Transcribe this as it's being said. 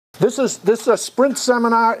This is a sprint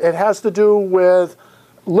seminar. It has to do with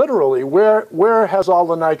literally where has all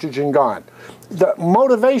the nitrogen gone. The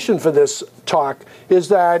motivation for this talk is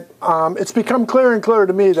that it's become clearer and clearer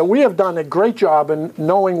to me that we have done a great job in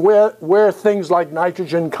knowing where things like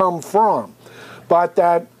nitrogen come from, but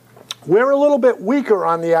that we're a little bit weaker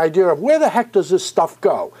on the idea of where the heck does this stuff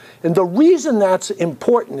go. And the reason that's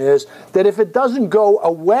important is that if it doesn't go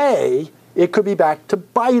away, it could be back to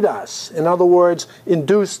bite us. In other words,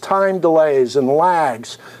 induce time delays and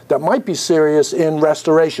lags that might be serious in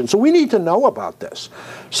restoration. So we need to know about this.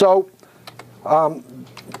 So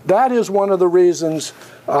that is one of the reasons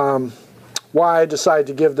why I decided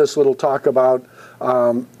to give this little talk about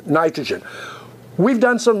nitrogen. We've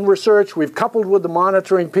done some research. We've coupled with the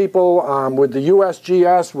monitoring people, with the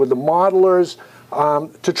USGS, with the modelers,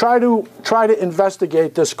 to try to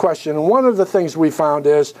investigate this question. And one of the things we found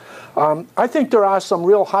is, I think there are some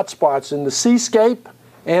real hot spots in the seascape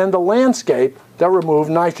and the landscape that remove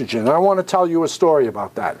nitrogen. And I want to tell you a story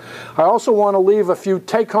about that. I also want to leave a few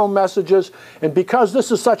take-home messages. And because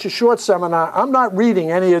this is such a short seminar, I'm not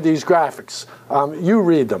reading any of these graphics. You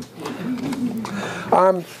read them.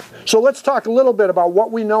 So let's talk a little bit about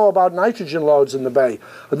what we know about nitrogen loads in the bay.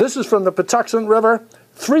 This is from the Patuxent River.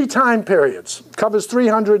 3 time periods, covers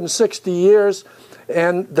 360 years,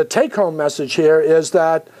 and the take-home message here is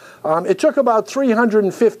that it took about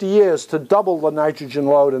 350 years to double the nitrogen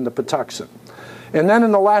load in the Patuxent. And then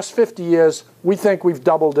in the last 50 years, we think we've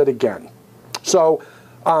doubled it again. So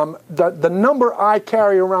the number I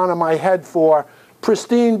carry around in my head for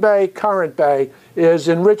pristine bay, current bay, is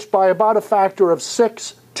enriched by about a factor of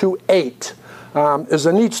 6 to 8. There's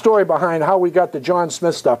a neat story behind how we got the John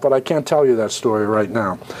Smith stuff, but I can't tell you that story right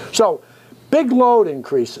now. So, big load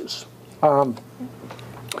increases.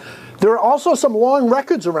 There are also some long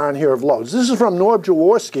records around here of loads. This is from Norb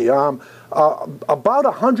Jaworski, about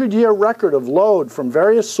a 100-year record of load from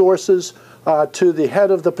various sources to the head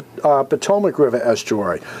of the Potomac River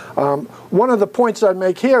estuary. One of the points I'd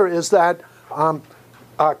make here is that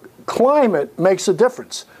climate makes a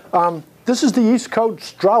difference. This is the East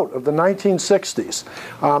Coast drought of the 1960s.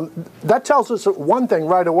 That tells us one thing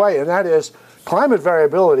right away, and that is climate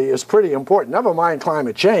variability is pretty important. Never mind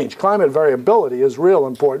climate change. Climate variability is real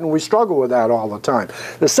important. We struggle with that all the time.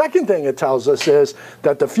 The second thing it tells us is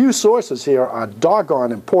that the few sources here are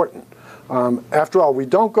doggone important. After all, we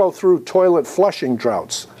don't go through toilet flushing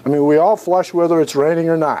droughts. I mean, we all flush whether it's raining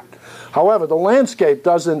or not. However, the landscape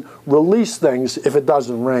doesn't release things if it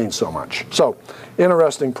doesn't rain so much. So,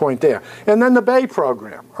 interesting point there. And then the Bay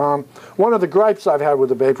program. One of the gripes I've had with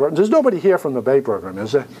the Bay program, there's nobody here from the Bay program,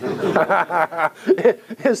 is there?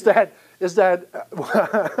 is that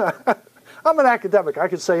I'm an academic, I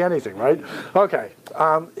could say anything, right? Okay,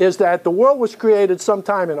 is that the world was created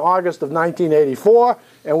sometime in August of 1984,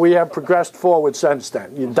 and we have progressed forward since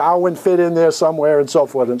then. Darwin fit in there somewhere and so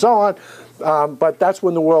forth and so on. But that's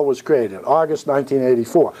when the world was created, August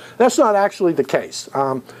 1984. That's not actually the case.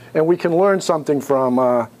 And we can learn something from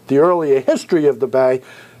the earlier history of the Bay,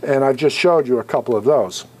 and I've just showed you a couple of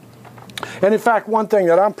those. And in fact, one thing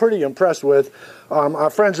that I'm pretty impressed with, our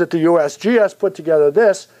friends at the USGS put together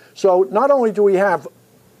this. So not only do we have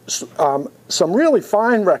some really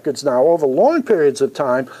fine records now over long periods of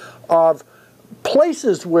time of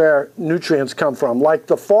places where nutrients come from, like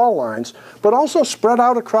the fall lines, but also spread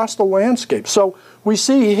out across the landscape. So we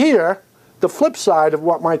see here the flip side of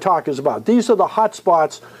what my talk is about. These are the hot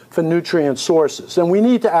spots for nutrient sources. And we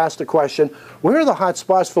need to ask the question, where are the hot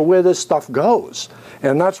spots for where this stuff goes?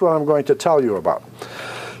 And that's what I'm going to tell you about.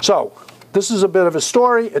 So this is a bit of a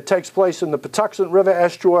story. It takes place in the Patuxent River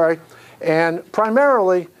estuary, and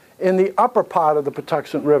primarily in the upper part of the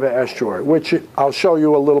Patuxent River estuary, which I'll show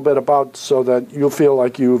you a little bit about so that you'll feel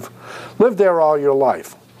like you've lived there all your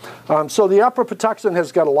life. So the upper Patuxent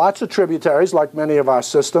has got lots of tributaries, like many of our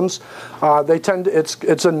systems.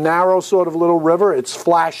 It's a narrow sort of little river. It's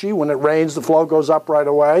flashy. When it rains, the flow goes up right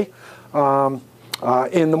away.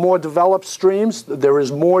 In the more developed streams, there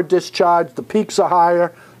is more discharge. The peaks are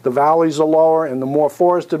higher, the valleys are lower, and the more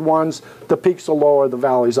forested ones, the peaks are lower, the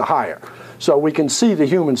valleys are higher. So we can see the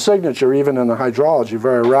human signature even in the hydrology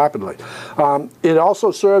very rapidly. It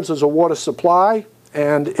also serves as a water supply,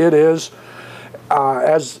 and it is,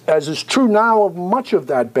 as is true now of much of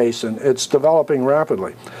that basin, it's developing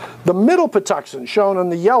rapidly. The middle Patuxent, shown in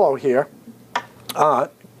the yellow here,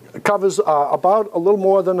 covers about a little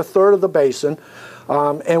more than a third of the basin.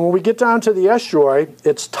 And when we get down to the estuary,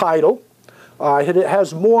 it's tidal. It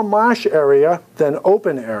has more marsh area than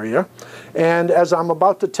open area, and as I'm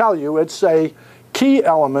about to tell you, it's a key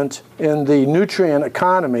element in the nutrient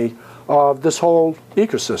economy of this whole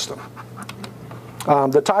ecosystem.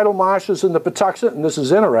 The tidal marshes in the Patuxent, and this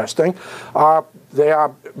is interesting, they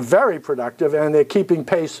are very productive, and they're keeping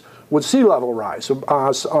pace with sea level rise.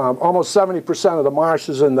 Almost 70% of the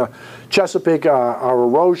marshes in the Chesapeake are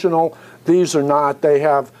erosional. These are not. They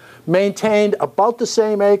have maintained about the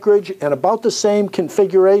same acreage and about the same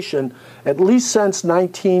configuration at least since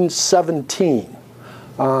 1917.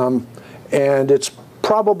 And it's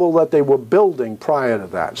probable that they were building prior to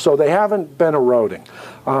that. So they haven't been eroding.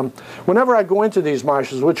 Whenever I go into these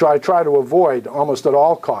marshes, which I try to avoid almost at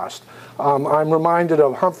all cost, I'm reminded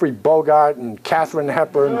of Humphrey Bogart and Katharine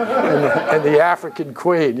Hepburn and the African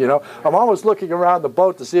Queen, you know. I'm always looking around the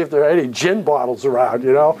boat to see if there are any gin bottles around,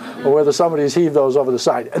 you know, or whether somebody's heaved those over the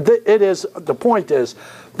side. The point is,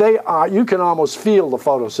 you can almost feel the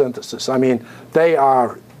photosynthesis. I mean,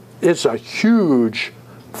 it's a huge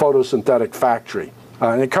photosynthetic factory,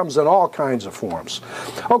 and it comes in all kinds of forms.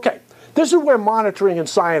 Okay. This is where monitoring and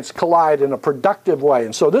science collide in a productive way,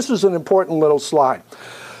 and so this is an important little slide.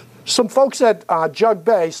 Some folks at Jug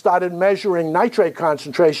Bay started measuring nitrate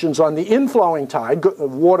concentrations on the inflowing tide,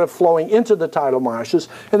 water flowing into the tidal marshes,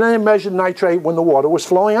 and then they measured nitrate when the water was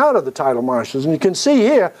flowing out of the tidal marshes. And you can see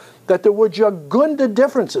here that there were jugunda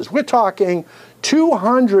differences. We're talking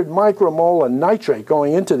 200 micromolar nitrate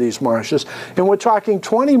going into these marshes, and we're talking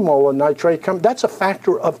 20 molar nitrate. That's a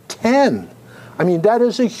factor of 10. I mean, that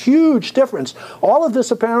is a huge difference. All of this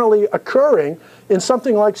apparently occurring in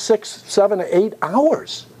something like 6, 7, 8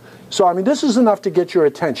 hours. So, I mean, this is enough to get your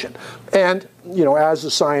attention. And, you know, as a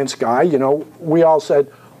science guy, you know, we all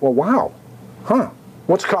said, well, wow,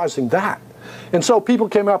 what's causing that? And so people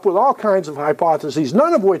came up with all kinds of hypotheses,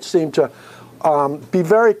 none of which seemed to be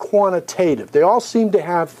very quantitative. They all seemed to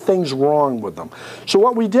have things wrong with them. So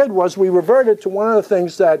what we did was we reverted to one of the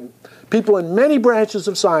things that people in many branches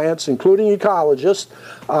of science, including ecologists,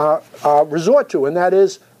 resort to, and that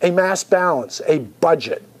is a mass balance, a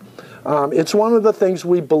budget. It's one of the things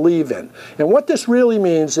we believe in. And what this really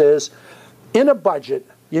means is, in a budget,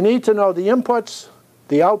 you need to know the inputs,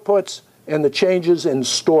 the outputs, and the changes in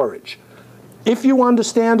storage. If you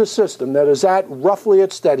understand a system that is at roughly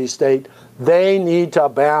its steady state, they need to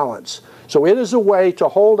balance. So it is a way to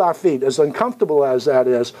hold our feet, as uncomfortable as that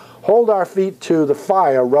is, hold our feet to the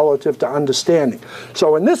fire relative to understanding.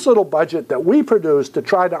 So in this little budget that we produced to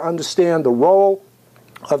try to understand the role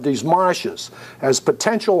of these marshes as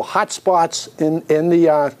potential hotspots in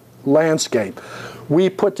the landscape, we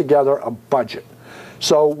put together a budget.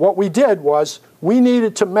 So what we did was we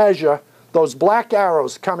needed to measure those black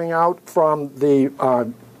arrows coming out from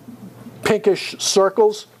the pinkish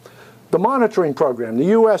circles. The monitoring program,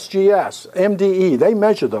 the USGS, MDE, they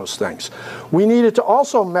measure those things. We needed to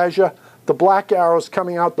also measure the black arrows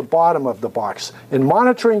coming out the bottom of the box. And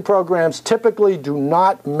monitoring programs typically do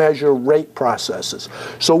not measure rate processes.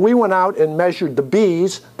 So we went out and measured the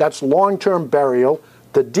B's, that's long-term burial,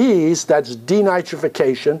 the D's, that's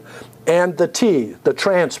denitrification, and the T, the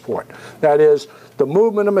transport, that is the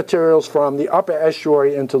movement of materials from the upper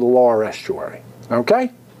estuary into the lower estuary.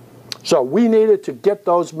 Okay? So we needed to get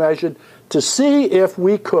those measured to see if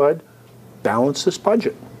we could balance this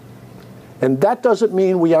budget. And that doesn't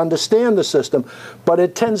mean we understand the system, but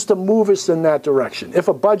it tends to move us in that direction. If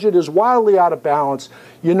a budget is wildly out of balance,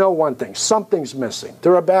 you know one thing, something's missing.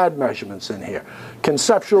 There are bad measurements in here.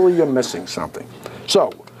 Conceptually, you're missing something.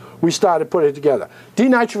 So we started putting it together.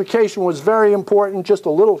 Denitrification was very important. Just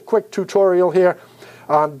a little quick tutorial here.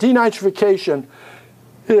 Denitrification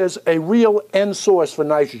is a real end source for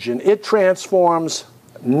nitrogen. It transforms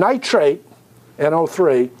nitrate,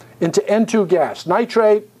 NO3, into N2 gas.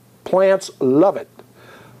 Nitrate, plants love it.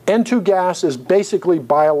 N2 gas is basically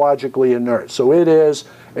biologically inert, so it is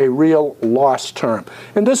a real lost term.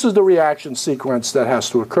 And this is the reaction sequence that has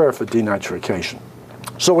to occur for denitrification.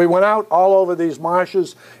 So we went out all over these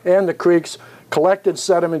marshes and the creeks, collected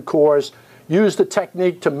sediment cores, used a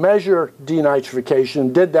technique to measure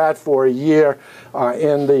denitrification, did that for a year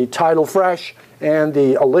in the tidal fresh and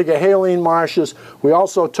the oligohaline marshes. We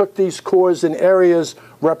also took these cores in areas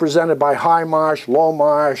represented by high marsh, low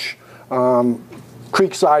marsh,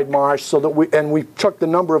 creekside marsh, so that we took the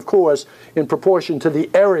number of cores in proportion to the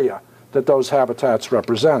area that those habitats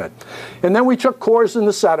represented. And then we took cores in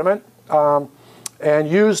the sediment and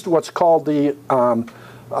used what's called the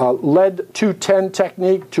lead 210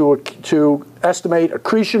 technique to estimate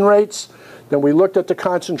accretion rates. Then we looked at the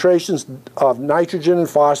concentrations of nitrogen and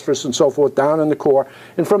phosphorus and so forth down in the core.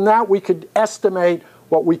 And from that we could estimate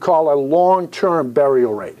what we call a long-term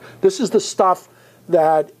burial rate. This is the stuff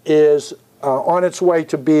that is on its way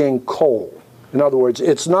to being coal. In other words,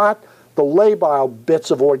 it's not the labile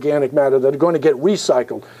bits of organic matter that are going to get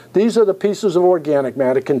recycled. These are the pieces of organic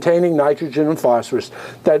matter containing nitrogen and phosphorus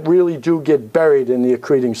that really do get buried in the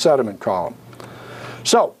accreting sediment column.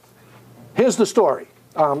 So here's the story,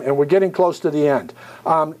 and we're getting close to the end.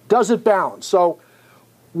 Does it balance? So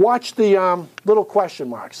watch the little question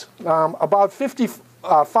marks. About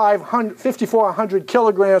 5,400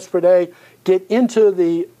 kilograms per day get into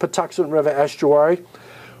the Patuxent River estuary.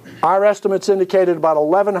 Our estimates indicated about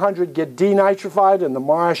 1,100 get denitrified in the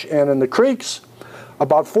marsh and in the creeks.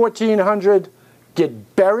 About 1,400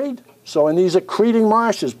 get buried. So in these accreting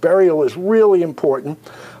marshes, burial is really important.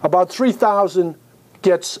 About 3,000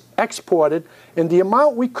 gets exported, and the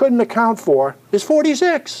amount we couldn't account for is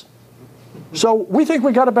 46. So we think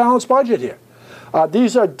we got a balanced budget here.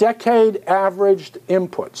 These are decade averaged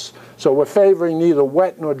inputs. So we're favoring neither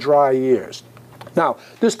wet nor dry years. Now,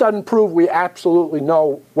 this doesn't prove we absolutely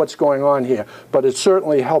know what's going on here, but it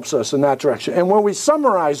certainly helps us in that direction. And when we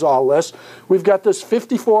summarize all this, we've got this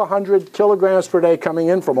 5,400 kilograms per day coming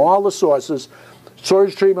in from all the sources: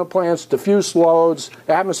 sewage treatment plants, diffuse loads,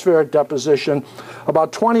 atmospheric deposition.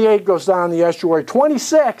 About 28 goes down the estuary.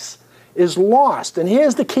 26 is lost. And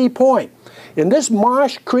here's the key point. In this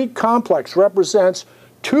marsh creek complex represents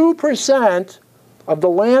 2% of the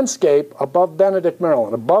landscape above Benedict,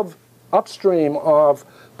 Maryland, above upstream of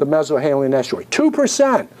the Mesohalian estuary.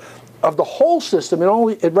 2% of the whole system.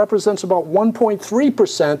 It represents about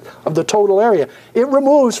 1.3% of the total area. It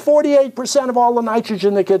removes 48% of all the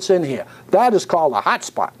nitrogen that gets in here. That is called a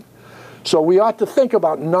hotspot. So we ought to think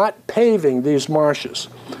about not paving these marshes.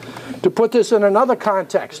 To put this in another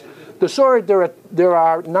context, there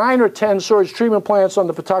are 9 or 10 sewage treatment plants on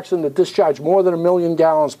the Patuxent that discharge more than 1 million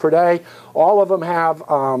gallons per day. All of them have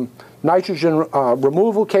nitrogen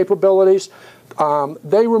removal capabilities.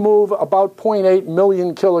 They remove about 0.8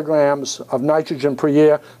 million kilograms of nitrogen per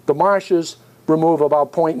year. The marshes remove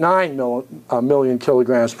about 0.9 million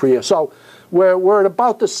kilograms per year. So we're at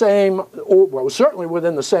about the same, well, certainly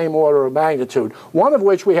within the same order of magnitude, one of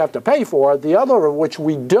which we have to pay for, the other of which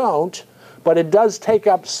we don't, but it does take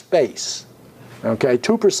up space. Okay,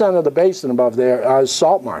 2% of the basin above there is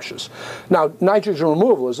salt marshes. Now, nitrogen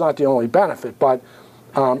removal is not the only benefit, but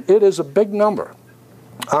it is a big number.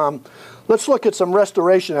 Let's look at some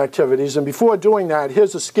restoration activities, and before doing that,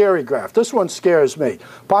 here's a scary graph. This one scares me.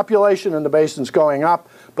 Population in the basin's going up,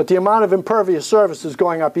 but the amount of impervious surface is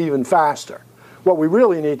going up even faster. What we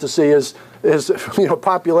really need to see is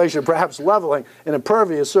population perhaps leveling and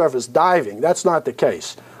impervious surface diving. That's not the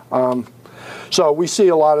case. So we see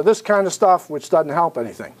a lot of this kind of stuff, which doesn't help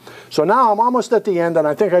anything. So now I'm almost at the end, and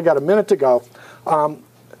I think I got a minute to go.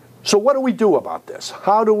 So what do we do about this?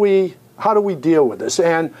 How do we deal with this?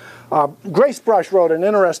 And Grace Brush wrote an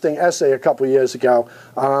interesting essay a couple of years ago.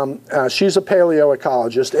 She's a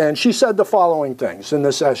paleoecologist, and she said the following things in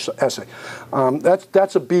this essay.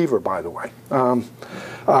 That's a beaver, by the way.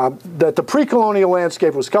 That the pre-colonial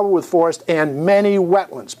landscape was covered with forest and many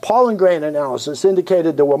wetlands. Pollen grain analysis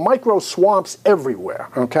indicated there were micro swamps everywhere.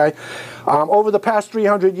 Okay, over the past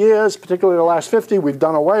 300 years, particularly the last 50, we've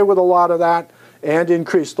done away with a lot of that and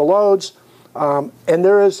increased the loads. And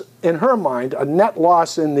there is, in her mind, a net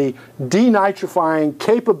loss in the denitrifying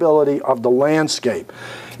capability of the landscape.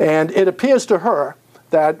 And it appears to her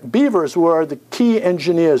that beavers were the key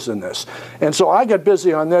engineers in this. And so I got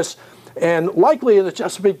busy on this. And likely in the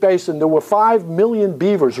Chesapeake Basin, there were 5 million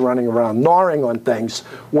beavers running around, gnawing on things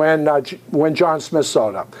when John Smith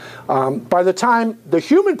sowed up. By the time the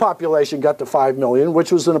human population got to 5 million,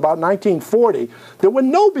 which was in about 1940, there were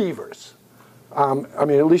no beavers. I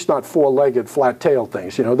mean, at least not four-legged, flat-tailed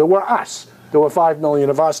things. There were us. There were 5 million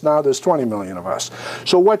of us. Now there's 20 million of us.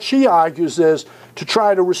 So what she argues is to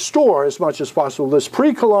try to restore as much as possible this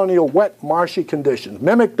pre-colonial wet, marshy conditions,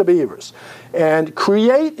 mimic the beavers, and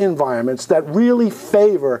create environments that really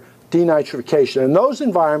favor denitrification. And those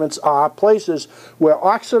environments are places where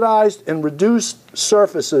oxidized and reduced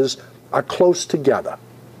surfaces are close together.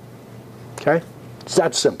 Okay? It's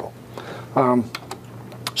that simple.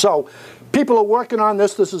 So people are working on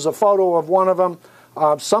this. This is a photo of one of them.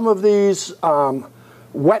 Some of these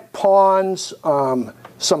wet ponds,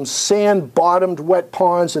 some sand-bottomed wet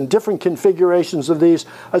ponds and different configurations of these,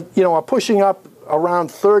 are pushing up around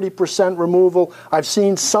 30% removal. I've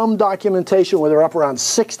seen some documentation where they're up around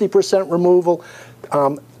 60% removal.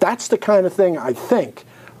 That's the kind of thing I think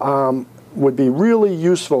would be really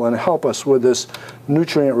useful and help us with this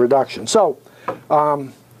nutrient reduction. So,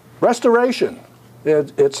 restoration.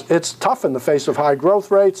 It's tough in the face of high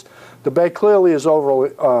growth rates. The bay clearly is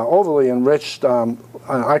overly enriched.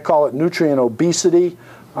 I call it nutrient obesity.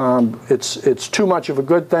 It's too much of a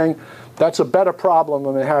good thing. That's a better problem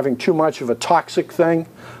than having too much of a toxic thing.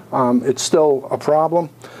 It's still a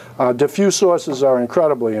problem. Diffuse sources are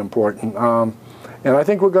incredibly important. And I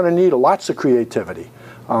think we're going to need lots of creativity.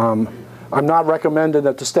 I'm not recommending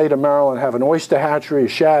that the state of Maryland have an oyster hatchery, a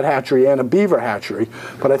shad hatchery, and a beaver hatchery,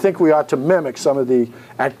 but I think we ought to mimic some of the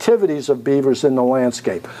activities of beavers in the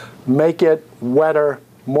landscape. Make it wetter,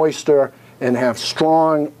 moister, and have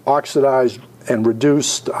strong oxidized and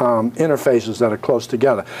reduced interfaces that are close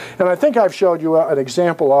together. And I think I've showed you an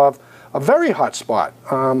example of a very hot spot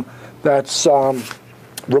that's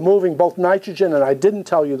removing both nitrogen, and I didn't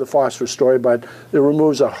tell you the phosphorus story, but it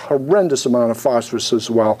removes a horrendous amount of phosphorus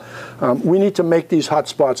as well. We need to make these hot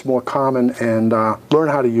spots more common and learn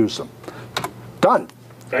how to use them. Done.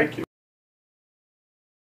 Thank you.